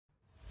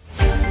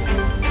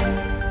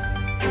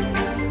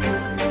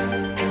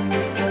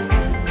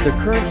The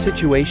current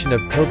situation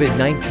of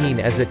COVID-19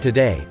 as at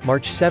today,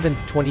 March 7,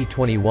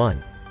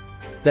 2021.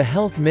 The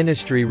Health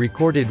Ministry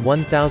recorded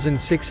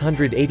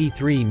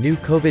 1,683 new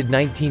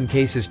COVID-19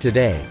 cases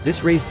today.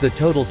 This raised the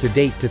total to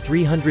date to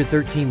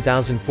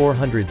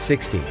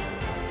 313,460.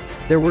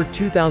 There were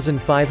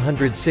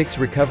 2,506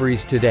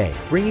 recoveries today,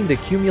 bringing the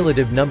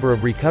cumulative number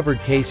of recovered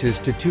cases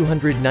to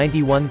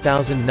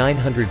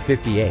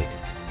 291,958.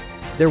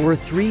 There were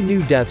 3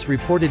 new deaths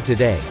reported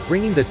today,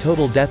 bringing the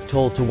total death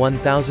toll to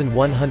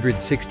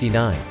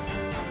 1,169.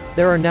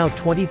 There are now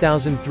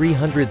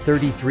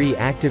 20,333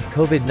 active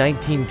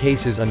COVID-19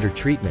 cases under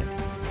treatment.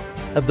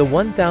 Of the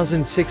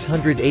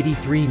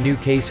 1,683 new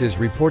cases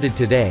reported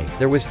today,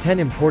 there was 10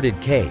 imported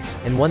case,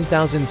 and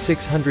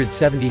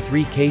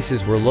 1,673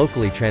 cases were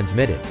locally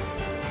transmitted.